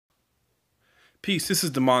Peace, this is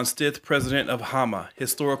Damon Stith, president of HAMA,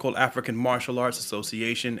 Historical African Martial Arts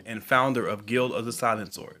Association, and founder of Guild of the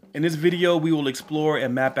Silent Sword. In this video, we will explore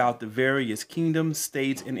and map out the various kingdoms,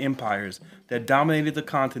 states, and empires that dominated the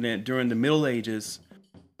continent during the Middle Ages.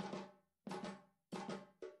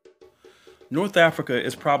 North Africa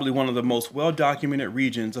is probably one of the most well-documented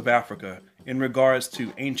regions of Africa in regards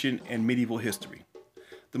to ancient and medieval history.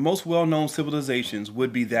 The most well-known civilizations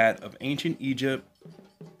would be that of ancient Egypt,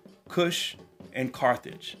 Kush, and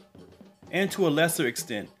Carthage, and to a lesser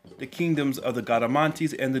extent, the kingdoms of the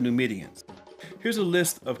Gadamantes and the Numidians. Here's a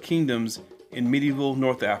list of kingdoms in medieval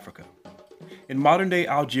North Africa. In modern-day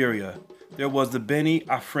Algeria, there was the Beni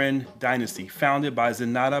Afren dynasty, founded by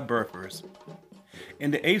Zenata Berkers.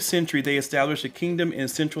 In the 8th century, they established a kingdom in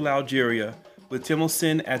central Algeria with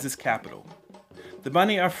Tlemcen as its capital. The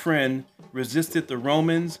Beni Afren resisted the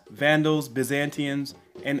Romans, Vandals, Byzantines,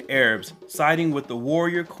 and Arabs, siding with the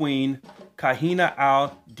warrior queen Kahina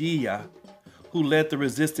al-Diya, who led the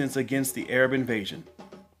resistance against the Arab invasion.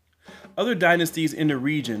 Other dynasties in the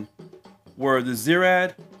region were the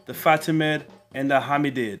Zirid, the Fatimid, and the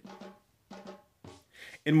Hamidid.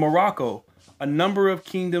 In Morocco, a number of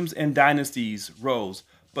kingdoms and dynasties rose,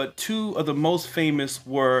 but two of the most famous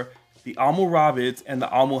were the Almoravids and the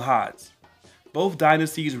Almohads. Both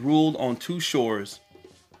dynasties ruled on two shores,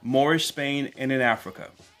 Moorish Spain and in Africa.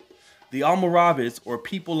 The Almoravids, or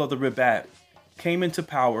people of the Rabat, came into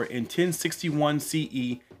power in 1061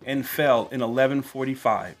 CE and fell in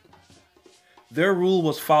 1145. Their rule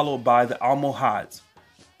was followed by the Almohads,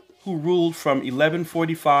 who ruled from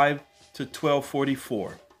 1145 to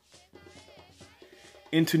 1244.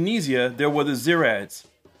 In Tunisia, there were the Zirids,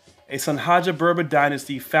 a Sanhaja Berber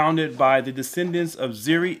dynasty founded by the descendants of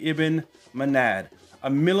Ziri ibn Manad, a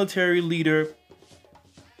military leader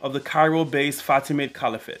of the Cairo-based Fatimid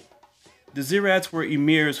Caliphate. The Zirids were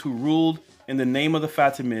emirs who ruled in the name of the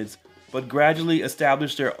Fatimids, but gradually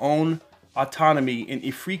established their own autonomy in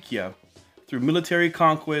Ifriqiya through military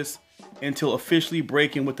conquest until officially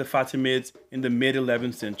breaking with the Fatimids in the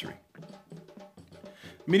mid-11th century.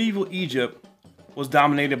 Medieval Egypt was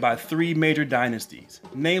dominated by three major dynasties,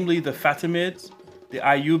 namely the Fatimids, the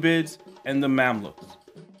Ayyubids, and the Mamluks.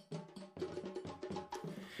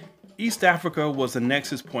 East Africa was the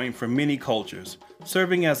nexus point for many cultures,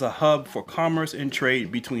 serving as a hub for commerce and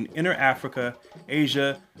trade between Inner Africa,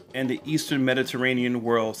 Asia, and the Eastern Mediterranean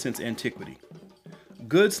world since antiquity.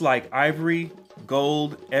 Goods like ivory,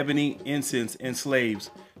 gold, ebony, incense, and slaves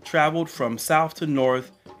traveled from south to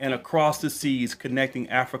north and across the seas, connecting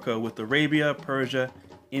Africa with Arabia, Persia,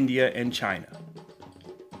 India, and China.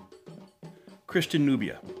 Christian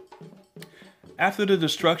Nubia. After the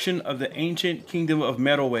destruction of the ancient kingdom of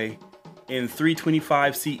Meroe in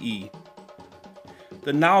 325 CE,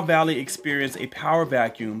 the Nile Valley experienced a power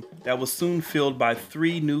vacuum that was soon filled by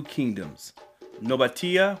three new kingdoms,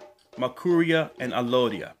 Nobatia, Makuria, and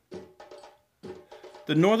Alodia.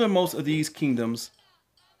 The northernmost of these kingdoms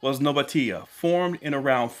was Nobatia, formed in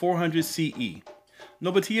around 400 CE.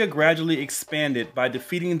 Nobatia gradually expanded by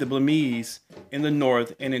defeating the Blemmyes in the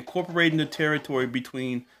north and incorporating the territory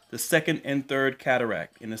between the Second and Third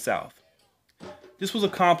Cataract in the south. This was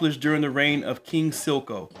accomplished during the reign of King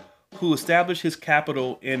Silko, who established his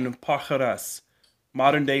capital in Parcharas,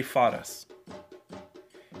 modern-day Faras.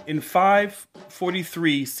 In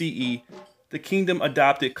 543 CE, the kingdom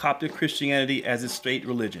adopted Coptic Christianity as its state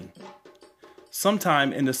religion.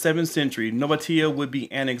 Sometime in the 7th century, Nobatia would be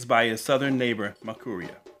annexed by its southern neighbor,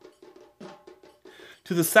 Makuria.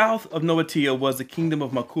 To the south of Nobatia was the kingdom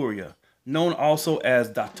of Makuria, known also as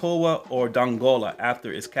Datoa or Dongola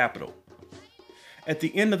after its capital. At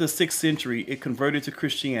the end of the 6th century, it converted to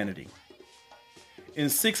Christianity. In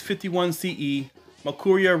 651 CE,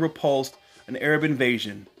 Makuria repulsed an Arab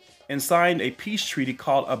invasion and signed a peace treaty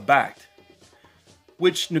called a Bact,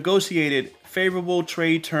 which negotiated favorable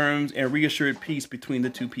trade terms and reassured peace between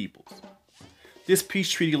the two peoples. This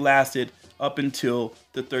peace treaty lasted up until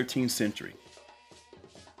the 13th century.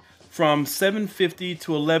 From 750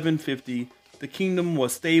 to 1150, the kingdom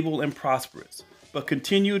was stable and prosperous, but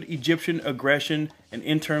continued Egyptian aggression and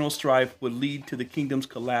internal strife would lead to the kingdom's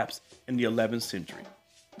collapse in the 11th century.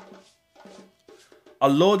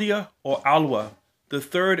 Alodia, or Alwa, the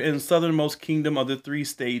third and southernmost kingdom of the three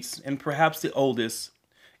states, and perhaps the oldest,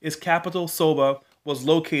 its capital, Soba, was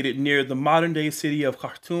located near the modern-day city of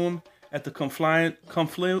Khartoum at the confluence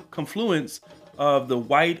of the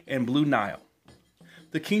White and Blue Nile.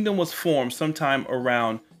 The kingdom was formed sometime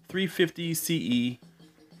around 350 CE.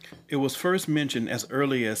 It was first mentioned as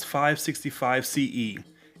early as 565 CE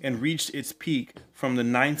and reached its peak from the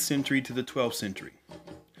 9th century to the 12th century.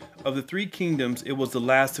 Of the three kingdoms, it was the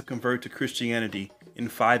last to convert to Christianity in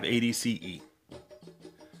 580 CE.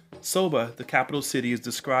 Soba, the capital city, is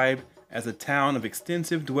described as a town of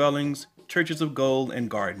extensive dwellings, churches of gold,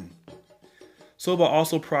 and garden. Soba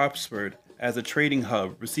also prospered as a trading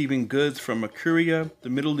hub, receiving goods from Mercuria, the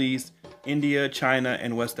Middle East, India, China,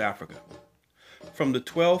 and West Africa. From the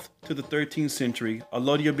 12th to the 13th century,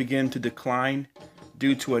 Alodia began to decline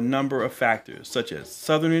due to a number of factors, such as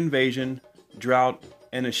southern invasion, drought,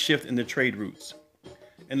 and a shift in the trade routes.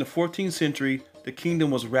 In the 14th century, the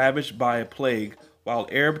kingdom was ravaged by a plague, while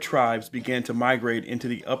Arab tribes began to migrate into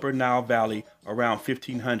the Upper Nile Valley around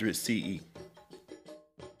 1500 CE.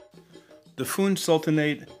 The Funj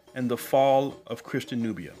Sultanate and the fall of Christian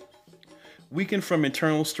Nubia. Weakened from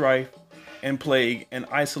internal strife and plague and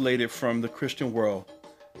isolated from the Christian world,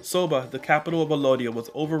 Soba, the capital of Alodia, was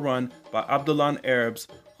overrun by Abdallah Arabs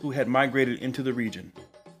who had migrated into the region.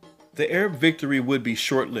 The Arab victory would be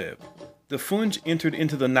short-lived. The Funj entered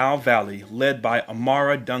into the Nile Valley, led by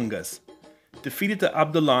Amara Dungas, defeated the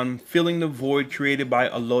Abdallah, filling the void created by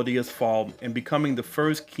Alodia's fall and becoming the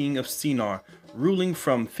first king of Sinar, ruling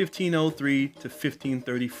from 1503 to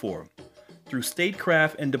 1534. Through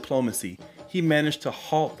statecraft and diplomacy, he managed to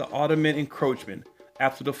halt the Ottoman encroachment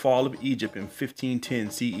after the fall of Egypt in 1510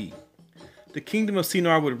 CE. The kingdom of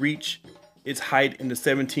Sinar would reach its height in the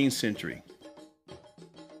 17th century.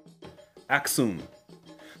 Aksum.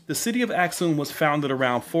 The city of Aksum was founded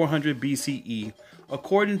around 400 BCE,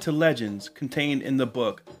 according to legends contained in the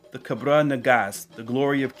book, the Kabra Nagas, the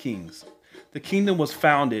Glory of Kings. The kingdom was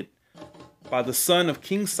founded by the son of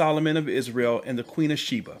King Solomon of Israel and the Queen of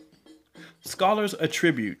Sheba. Scholars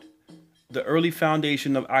attribute the early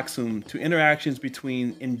foundation of Aksum to interactions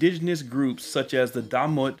between indigenous groups such as the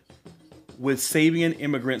Damut with Sabian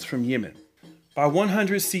immigrants from Yemen. By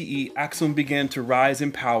 100 CE, Aksum began to rise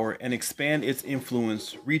in power and expand its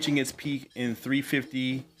influence, reaching its peak in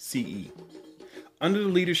 350 CE. Under the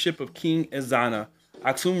leadership of King Ezana,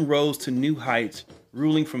 Aksum rose to new heights,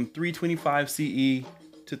 ruling from 325 CE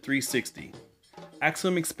to 360.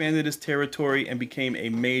 Aksum expanded its territory and became a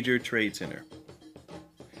major trade center.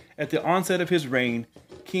 At the onset of his reign,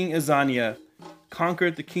 King Ezania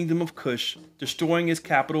conquered the kingdom of Kush, destroying his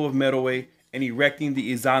capital of Meroe and erecting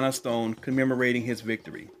the Ezana stone commemorating his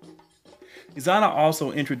victory. Ezana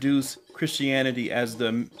also introduced Christianity as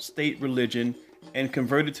the state religion and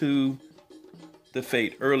converted to the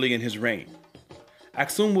faith early in his reign.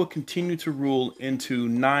 Aksum would continue to rule into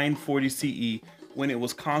 940 CE when it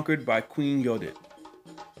was conquered by Queen Yodit.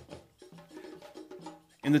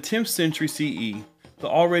 In the 10th century CE, the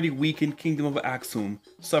already weakened kingdom of Aksum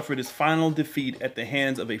suffered its final defeat at the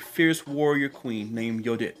hands of a fierce warrior queen named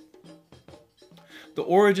Yodit. The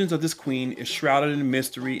origins of this queen is shrouded in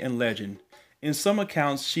mystery and legend. In some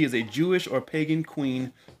accounts, she is a Jewish or pagan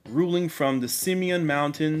queen ruling from the Simeon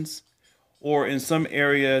Mountains or in some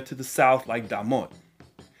area to the south like Damot.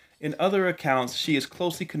 In other accounts, she is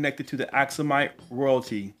closely connected to the Aksumite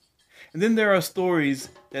royalty. And then there are stories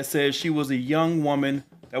that says she was a young woman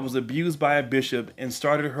that was abused by a bishop and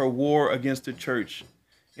started her war against the church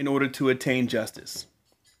in order to attain justice.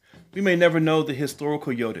 We may never know the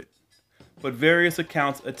historical Yodit, but various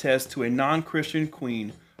accounts attest to a non-Christian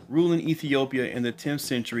queen ruling Ethiopia in the 10th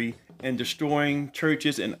century and destroying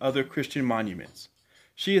churches and other Christian monuments.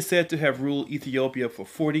 She is said to have ruled Ethiopia for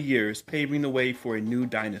 40 years, paving the way for a new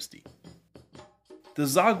dynasty. The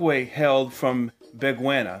Zagwe hailed from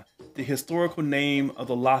Beguena, the historical name of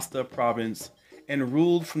the Lasta province, and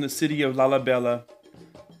ruled from the city of Lalibela.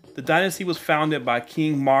 The dynasty was founded by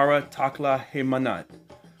King Mara Takla Hemanat,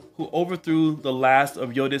 who overthrew the last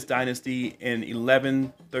of Yodit's dynasty in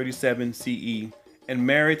 1137 CE and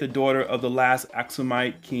married the daughter of the last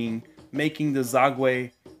Aksumite king, making the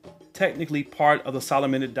Zagwe technically part of the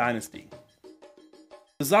Solomonid dynasty.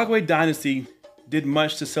 The Zagwe dynasty did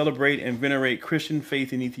much to celebrate and venerate Christian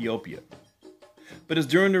faith in Ethiopia. But it's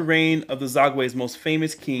during the reign of the Zagwe's most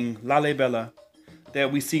famous king, Lalibela,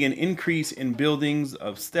 that we see an increase in buildings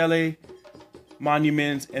of stelae,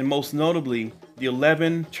 monuments, and most notably, the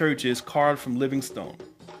 11 churches carved from living stone.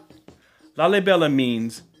 Lalibela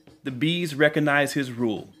means the bees recognize his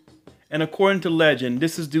rule, and according to legend,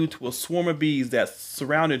 this is due to a swarm of bees that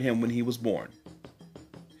surrounded him when he was born.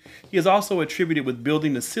 He is also attributed with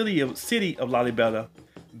building the city of Lalibela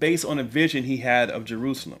based on a vision he had of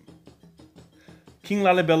Jerusalem. King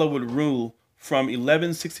Lalibela would rule from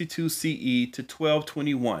 1162 CE to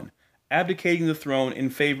 1221, abdicating the throne in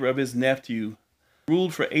favor of his nephew,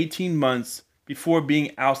 ruled for 18 months before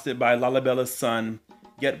being ousted by Lalibela's son,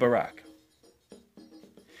 Yetbarak.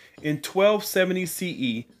 In 1270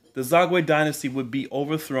 CE, the Zagwe dynasty would be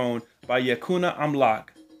overthrown by Yekuna Amlak,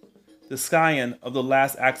 the scion of the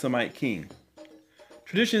last Aksumite king.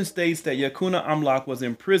 Tradition states that Yakuna Amlak was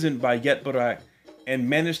imprisoned by Yetbarak and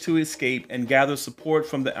managed to escape and gather support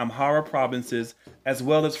from the Amhara provinces as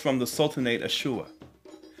well as from the Sultanate of Shua.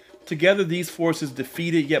 Together, these forces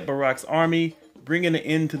defeated Yetbarak's army, bringing an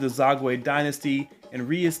end to the Zagwe dynasty and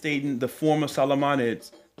reinstating the former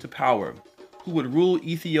Salamanids to power, who would rule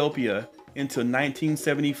Ethiopia until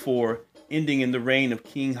 1974, ending in the reign of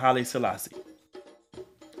King Haile Selassie.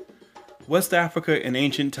 West Africa in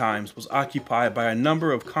ancient times was occupied by a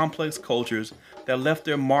number of complex cultures that left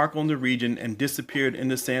their mark on the region and disappeared in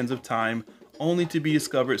the sands of time, only to be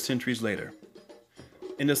discovered centuries later.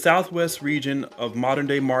 In the southwest region of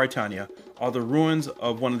modern-day Mauritania are the ruins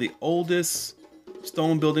of one of the oldest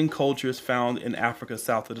stone-building cultures found in Africa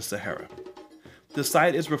south of the Sahara. The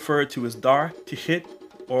site is referred to as Dar Tihit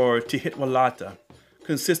or Tihit Walata,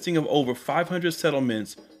 consisting of over 500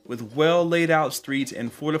 settlements with well-laid-out streets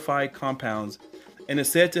and fortified compounds, and is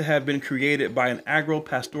said to have been created by an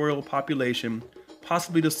agro-pastoral population,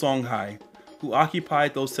 possibly the Songhai, who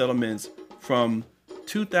occupied those settlements from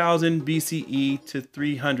 2000 BCE to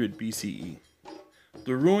 300 BCE.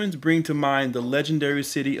 The ruins bring to mind the legendary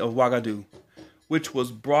city of Ouagadougou, which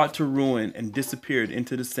was brought to ruin and disappeared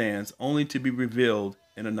into the sands, only to be revealed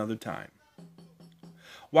in another time.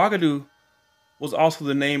 Ouagadougou was also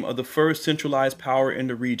the name of the first centralized power in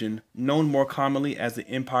the region, known more commonly as the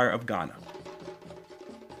Empire of Ghana.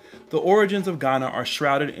 The origins of Ghana are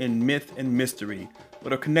shrouded in myth and mystery,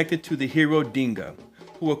 but are connected to the hero Dinga,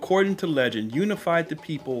 who according to legend unified the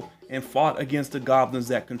people and fought against the goblins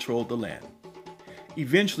that controlled the land.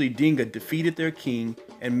 Eventually, Dinga defeated their king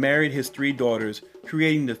and married his 3 daughters,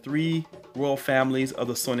 creating the 3 royal families of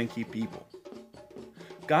the Soninke people.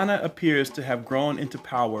 Ghana appears to have grown into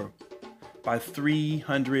power by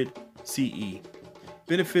 300 CE,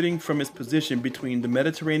 benefiting from its position between the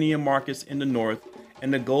Mediterranean markets in the north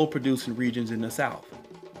and the gold-producing regions in the south.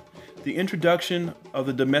 The introduction of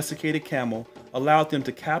the domesticated camel allowed them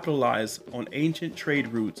to capitalize on ancient trade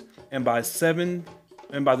routes, and by the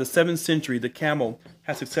 7th century, the camel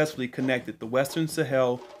had successfully connected the Western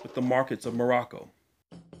Sahel with the markets of Morocco.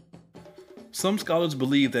 Some scholars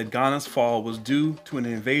believe that Ghana's fall was due to an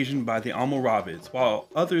invasion by the Almoravids, while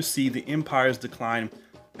others see the empire's decline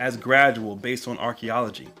as gradual based on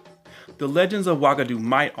archaeology. The legends of Ouagadougou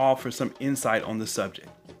might offer some insight on the subject.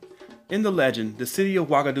 In the legend, the city of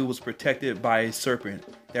Ouagadougou was protected by a serpent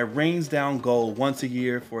that rains down gold once a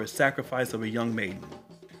year for a sacrifice of a young maiden.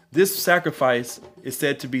 This sacrifice is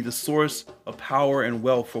said to be the source of power and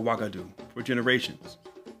wealth for Ouagadougou for generations.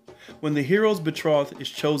 When the hero's betrothed is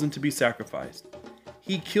chosen to be sacrificed,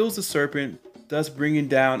 he kills the serpent, thus bringing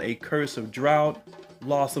down a curse of drought,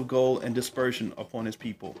 loss of gold, and dispersion upon his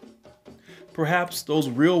people. Perhaps those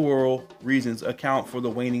real-world reasons account for the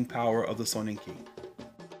waning power of the Soninke.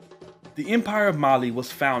 The Empire of Mali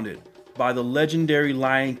was founded by the legendary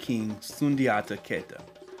Lion King Sundiata Keita,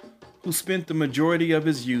 who spent the majority of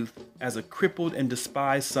his youth as a crippled and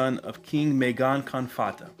despised son of King Megan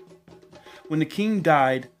Kanfata. When the king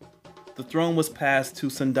died, the throne was passed to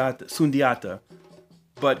Sundiata,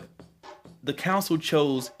 but the council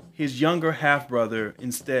chose his younger half-brother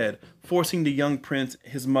instead, forcing the young prince,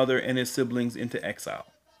 his mother, and his siblings into exile.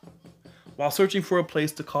 While searching for a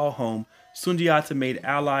place to call home, Sundiata made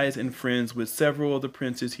allies and friends with several of the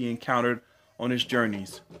princes he encountered on his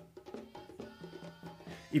journeys.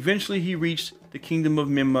 Eventually, he reached the kingdom of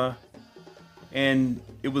Mimma, and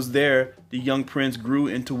it was there the young prince grew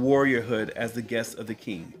into warriorhood as the guest of the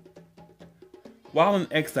king. While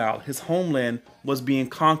in exile, his homeland was being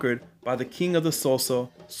conquered by the king of the Soso,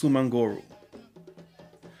 Sumanguru.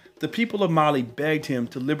 The people of Mali begged him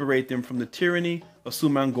to liberate them from the tyranny of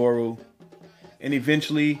Sumanguru, and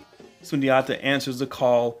eventually Sundiata answers the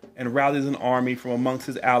call and rallies an army from amongst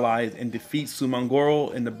his allies and defeats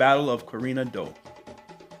Sumanguru in the Battle of Corina Do.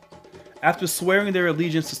 After swearing their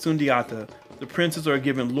allegiance to Sundiata, the princes are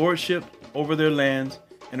given lordship over their lands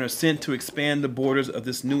and are sent to expand the borders of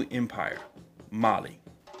this new empire, Mali.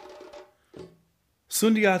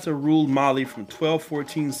 Sundiata ruled Mali from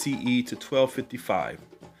 1214 CE to 1255,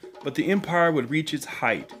 but the empire would reach its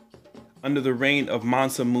height under the reign of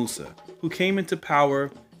Mansa Musa, who came into power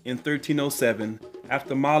in 1307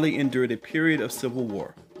 after Mali endured a period of civil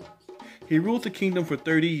war. He ruled the kingdom for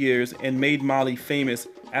 30 years and made Mali famous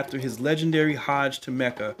after his legendary Hajj to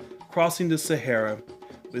Mecca, crossing the Sahara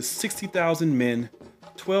with 60,000 men,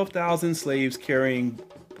 12,000 slaves carrying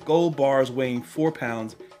gold bars weighing 4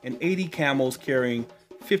 pounds, and 80 camels carrying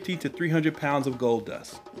 50 to 300 pounds of gold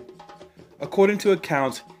dust. According to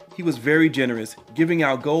accounts, he was very generous, giving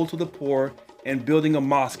out gold to the poor and building a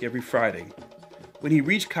mosque every Friday. When he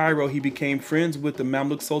reached Cairo, he became friends with the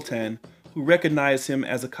Mamluk Sultan, who recognized him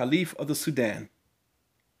as a Caliph of the Sudan.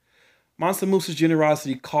 Mansa Musa's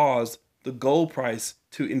generosity caused the gold price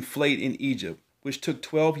to inflate in Egypt, which took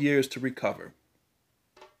 12 years to recover.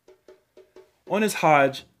 On his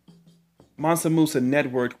Hajj, Mansa Musa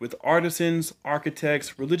networked with artisans,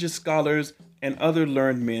 architects, religious scholars, and other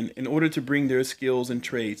learned men in order to bring their skills and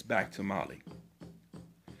trades back to Mali.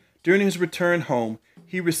 During his return home,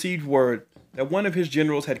 he received word that one of his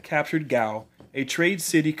generals had captured Gao, a trade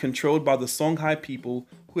city controlled by the Songhai people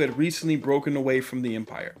who had recently broken away from the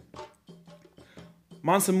empire.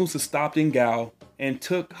 Mansa Musa stopped in Gao and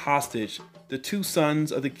took hostage the two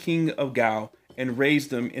sons of the king of Gao and raised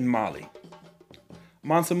them in Mali.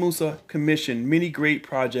 Mansa Musa commissioned many great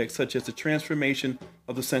projects such as the transformation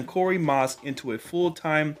of the Sankore Mosque into a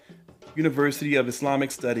full-time University of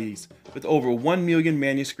Islamic Studies with over 1 million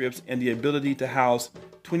manuscripts and the ability to house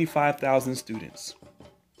 25,000 students.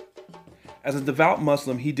 As a devout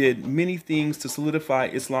Muslim, he did many things to solidify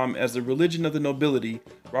Islam as the religion of the nobility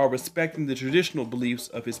while respecting the traditional beliefs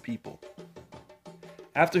of his people.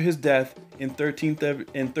 After his death in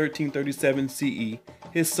 1337 CE,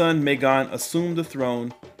 his son Magan assumed the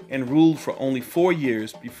throne and ruled for only 4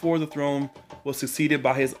 years before the throne was succeeded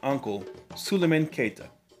by his uncle, Suleiman Keita.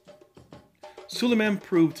 Suleiman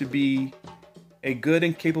proved to be a good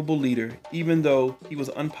and capable leader, even though he was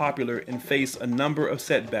unpopular and faced a number of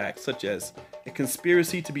setbacks, such as a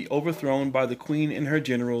conspiracy to be overthrown by the queen and her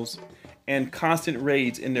generals, and constant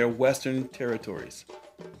raids in their western territories.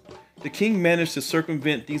 The king managed to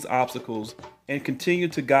circumvent these obstacles and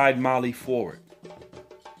continued to guide Mali forward.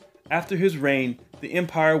 After his reign, the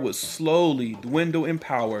empire would slowly dwindle in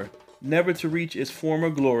power, never to reach its former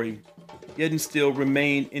glory, yet still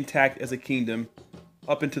remain intact as a kingdom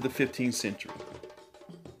up into the 15th century.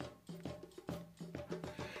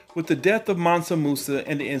 With the death of Mansa Musa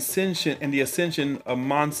and the ascension of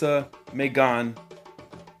Mansa Magan,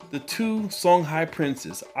 the two Songhai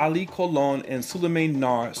princes, Ali Kolon and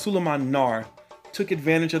Suleiman Nar, took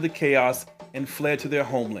advantage of the chaos and fled to their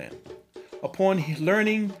homeland. Upon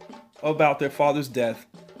learning about their father's death,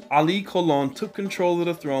 Ali Kolon took control of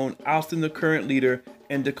the throne, ousting the current leader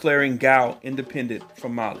and declaring Gao independent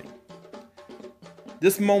from Mali.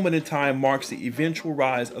 This moment in time marks the eventual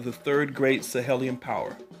rise of the third great Sahelian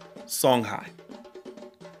power, Songhai.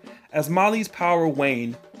 As Mali's power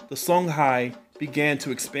waned, the Songhai began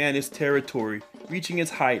to expand its territory, reaching its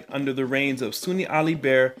height under the reigns of Sunni Ali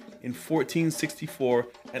Ber in 1464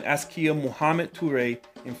 and Askia Muhammad Touré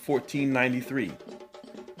in 1493.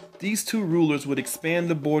 These two rulers would expand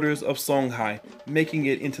the borders of Songhai, making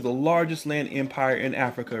it into the largest land empire in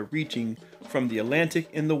Africa, reaching from the Atlantic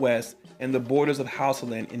in the west and the borders of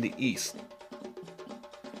Hausaland in the east.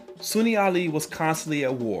 Sunni Ali was constantly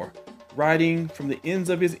at war, riding from the ends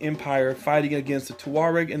of his empire, fighting against the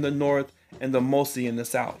Tuareg in the north and the Mosi in the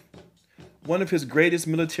south. One of his greatest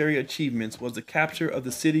military achievements was the capture of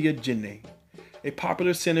the city of Jinneh, a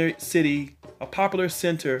popular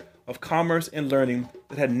center of commerce and learning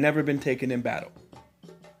that had never been taken in battle.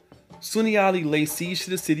 Sunni Ali laid siege to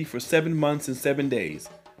the city for 7 months and 7 days.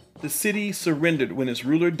 The city surrendered when its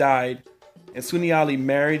ruler died, and Sunni Ali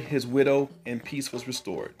married his widow, and peace was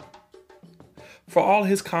restored. For all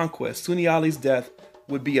his conquests, Sunni Ali's death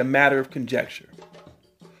would be a matter of conjecture.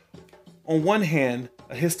 On one hand,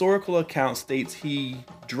 a historical account states he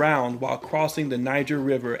drowned while crossing the Niger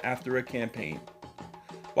River after a campaign,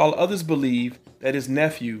 while others believe that his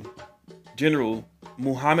nephew, General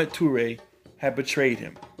Muhammad Touré, had betrayed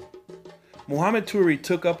him. Muhammad Touré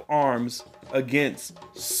took up arms against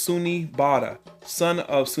Sunni Bada, son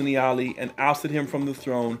of Sunni Ali, and ousted him from the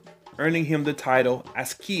throne, earning him the title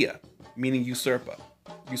Askia, meaning usurper.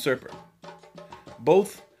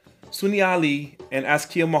 Both Sunni Ali and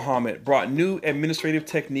Askia Muhammad brought new administrative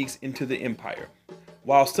techniques into the empire.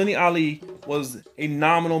 While Sunni Ali was a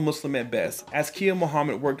nominal Muslim at best, Askia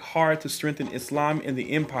Muhammad worked hard to strengthen Islam in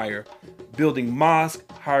the empire, building mosques,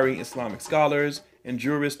 hiring Islamic scholars and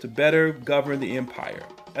jurists to better govern the empire,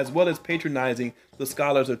 as well as patronizing the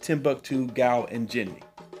scholars of Timbuktu, Gao, and Jinneh.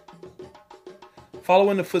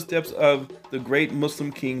 Following the footsteps of the great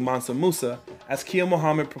Muslim king Mansa Musa, Askia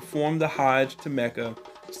Muhammad performed the Hajj to Mecca,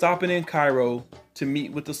 stopping in Cairo to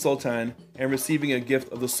meet with the Sultan and receiving a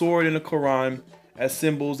gift of the sword and the Quran as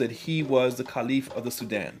symbols that he was the Caliph of the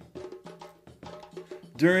Sudan.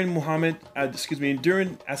 During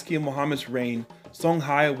Askia Muhammad's reign,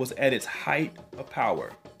 Songhai was at its height of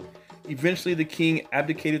power. Eventually, the king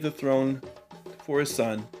abdicated the throne for his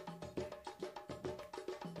son,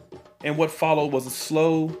 and what followed was a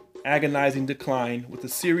slow, agonizing decline with a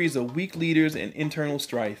series of weak leaders and internal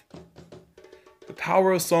strife. The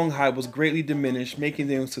power of Songhai was greatly diminished, making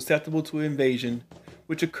them susceptible to invasion,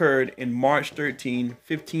 which occurred in March 13,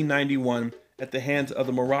 1591, at the hands of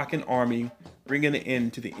the Moroccan army, bringing an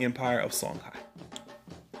end to the Empire of Songhai.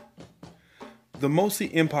 The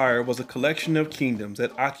Mossi Empire was a collection of kingdoms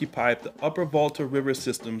that occupied the upper Volta river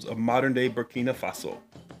systems of modern-day Burkina Faso.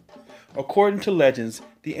 According to legends,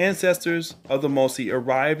 the ancestors of the Mossi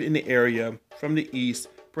arrived in the area from the east,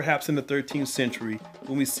 perhaps in the 13th century,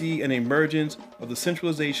 when we see an emergence of the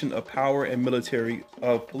centralization of power and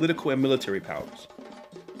political and military powers.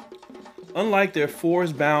 Unlike their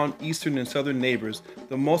forest-bound eastern and southern neighbors,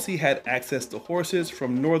 the Mossi had access to horses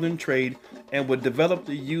from northern trade and would develop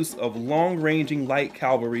the use of long-ranging light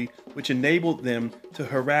cavalry, which enabled them to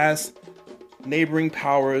harass neighboring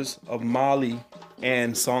powers of Mali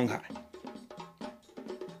and Songhai.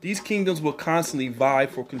 These kingdoms would constantly vie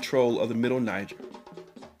for control of the Middle Niger.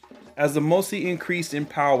 As the Mossi increased in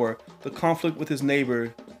power, the conflict with his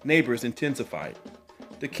neighbors intensified.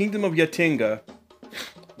 The kingdom of Yatenga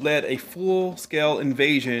led a full-scale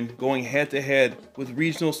invasion, going head-to-head with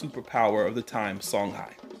regional superpower of the time,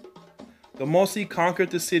 Songhai. The Mossi conquered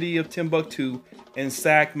the city of Timbuktu and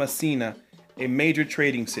sacked Messina, a major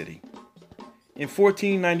trading city. In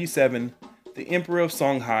 1497, the Emperor of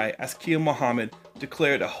Songhai, Askia Muhammad,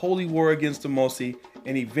 declared a holy war against the Mossi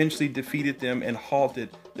and eventually defeated them and halted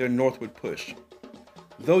their northward push.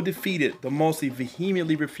 Though defeated, the Mossi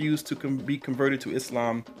vehemently refused to be converted to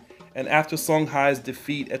Islam, and after Songhai's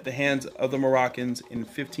defeat at the hands of the Moroccans in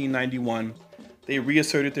 1591, they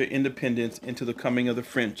reasserted their independence into the coming of the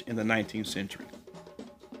French in the 19th century.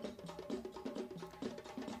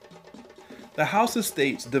 The House of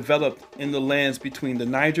States developed in the lands between the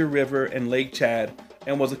Niger River and Lake Chad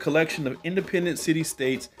and was a collection of independent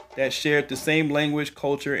city-states that shared the same language,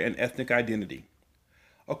 culture, and ethnic identity.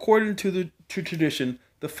 According to tradition,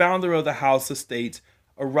 the founder of the House of States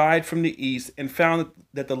arrived from the east and found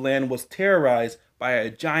that the land was terrorized by a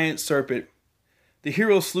giant serpent. The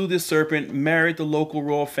hero slew this serpent, married the local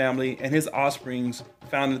royal family, and his offsprings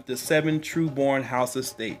founded the 7 true-born House of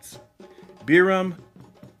States: Biram,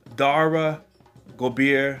 Dara,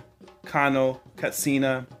 Gobir, Kano,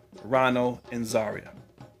 Katsina, Rano, and Zaria.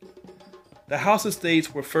 The House of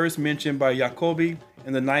States were first mentioned by Jacobi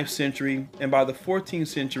in the 9th century, and by the 14th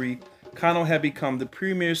century, Kano had become the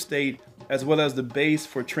premier state as well as the base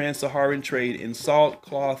for trans-Saharan trade in salt,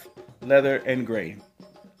 cloth, leather, and grain.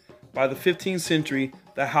 By the 15th century,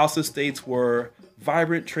 the House of States were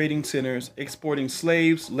vibrant trading centers exporting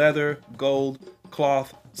slaves, leather, gold,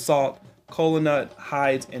 cloth, salt, kola nut,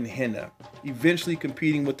 hides, and henna, eventually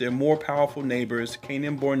competing with their more powerful neighbors,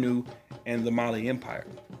 Kanem-Bornu and the Mali Empire.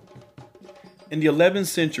 In the 11th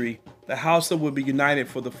century, the Hausa would be united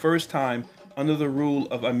for the first time under the rule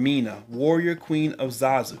of Amina, warrior queen of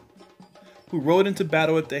Zazu, who rode into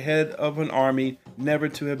battle at the head of an army never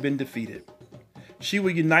to have been defeated. She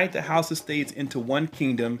would unite the House of States into one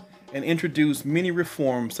kingdom and introduce many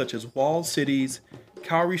reforms such as walled cities,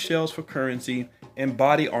 cowrie shells for currency, and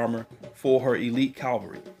body armor for her elite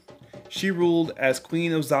cavalry. She ruled as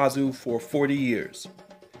Queen of Zazu for 40 years.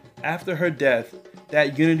 After her death,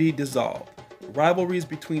 that unity dissolved. Rivalries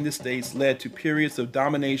between the states led to periods of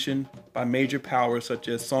domination by major powers such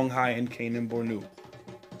as Songhai and Kanem-Bornu.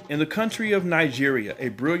 In the country of Nigeria, a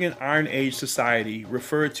brilliant Iron Age society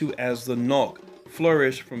referred to as the Nok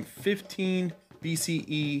flourished from 15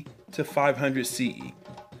 BCE to 500 CE.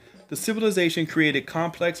 The civilization created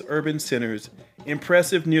complex urban centers,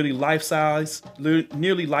 impressive nearly life-size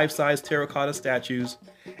terracotta statues,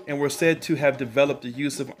 and were said to have developed the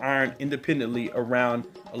use of iron independently around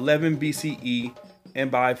 11 BCE, and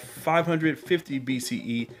by 550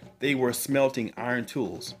 BCE, they were smelting iron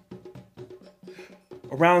tools.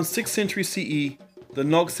 Around 6th century CE, the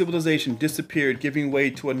Nok civilization disappeared, giving way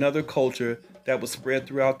to another culture that was spread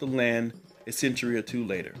throughout the land a century or two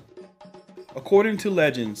later. According to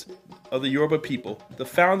legends of the Yoruba people, the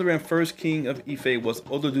founder and first king of Ife was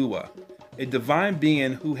Oduduwa, a divine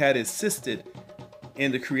being who had assisted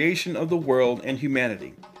in the creation of the world and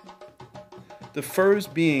humanity. The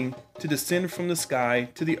first being to descend from the sky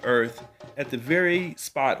to the earth at the very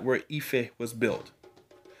spot where Ife was built.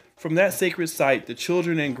 From that sacred site, the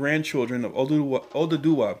children and grandchildren of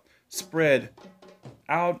Oduduwa spread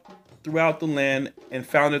out throughout the land and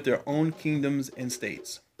founded their own kingdoms and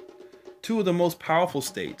states. Two of the most powerful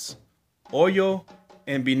states, Oyo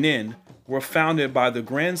and Benin, were founded by the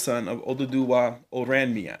grandson of Oduduwa,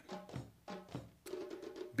 Oranmiyan.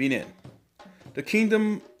 Benin. The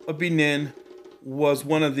Kingdom of Benin was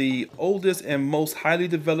one of the oldest and most highly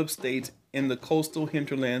developed states in the coastal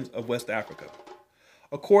hinterlands of West Africa.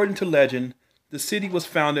 According to legend, The city was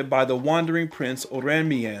founded by the wandering prince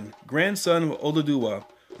Oranmiyan, grandson of Oduduwa,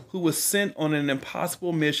 who was sent on an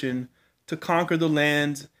impossible mission to conquer the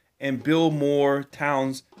lands and build more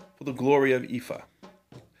towns for the glory of Ifa.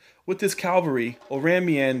 With his cavalry,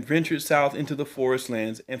 Oranmiyan ventured south into the forest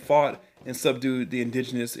lands and fought and subdued the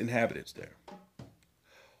indigenous inhabitants there.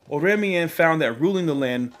 Oranmiyan found that ruling the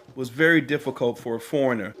land was very difficult for a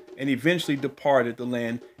foreigner and eventually departed the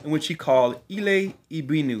land in which he called Ile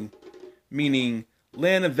Ibinu, meaning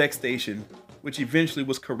land of vexation, which eventually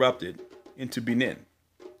was corrupted into Benin.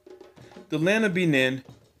 The land of Benin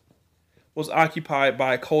was occupied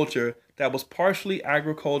by a culture that was partially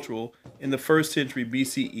agricultural in the 1st century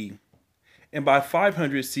BCE, and by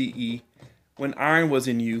 500 CE, when iron was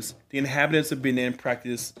in use, the inhabitants of Benin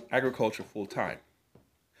practiced agriculture full-time.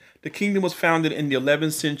 The kingdom was founded in the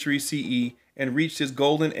 11th century CE and reached its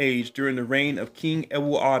golden age during the reign of King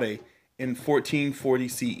Ewuare in 1440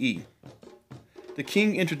 CE. The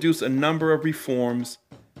king introduced a number of reforms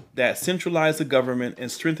that centralized the government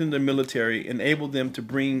and strengthened the military, enabled them to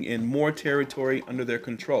bring in more territory under their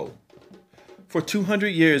control. For 200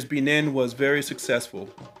 years, Benin was very successful,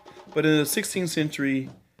 but in the 16th century,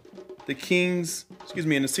 in the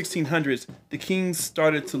 1600s, the kings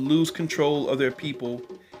started to lose control of their people,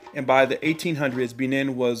 and by the 1800s,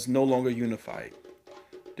 Benin was no longer unified.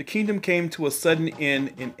 The kingdom came to a sudden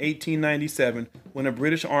end in 1897 when a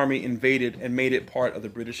British army invaded and made it part of the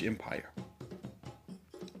British Empire.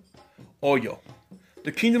 Oyo.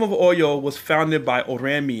 The kingdom of Oyo was founded by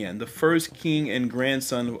Oranmiyan, the first king and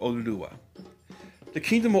grandson of Oduduwa. The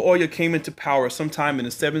kingdom of Oyo came into power sometime in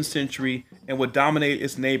the 7th century and would dominate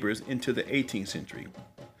its neighbors into the 18th century.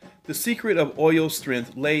 The secret of Oyo's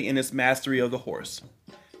strength lay in its mastery of the horse.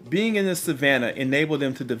 Being in the savannah enabled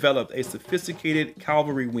them to develop a sophisticated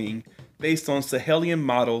cavalry wing based on Sahelian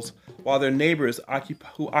models, while their neighbors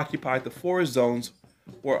who occupied the forest zones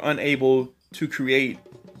were unable to create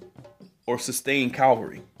or sustain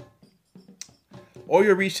cavalry.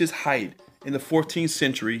 Oyo reached its height in the 14th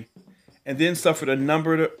century and then suffered a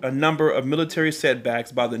number of military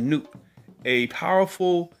setbacks by the Nupe, a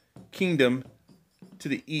powerful kingdom to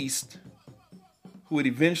the east, who would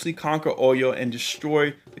eventually conquer Oyo and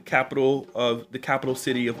destroy the capital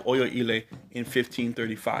city of Oyo-Ile in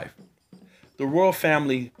 1535. The royal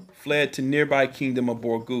family fled to nearby kingdom of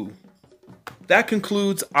Borgu. That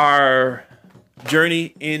concludes our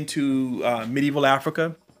journey into medieval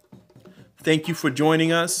Africa. Thank you for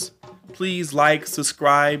joining us. Please like,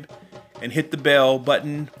 subscribe, and hit the bell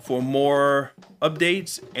button for more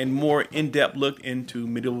updates and more in-depth look into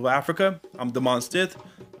medieval Africa. I'm Damon Stith,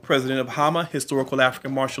 president of Hama, Historical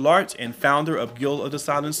African Martial Arts, and founder of Guild of the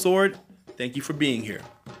Silent Sword. Thank you for being here.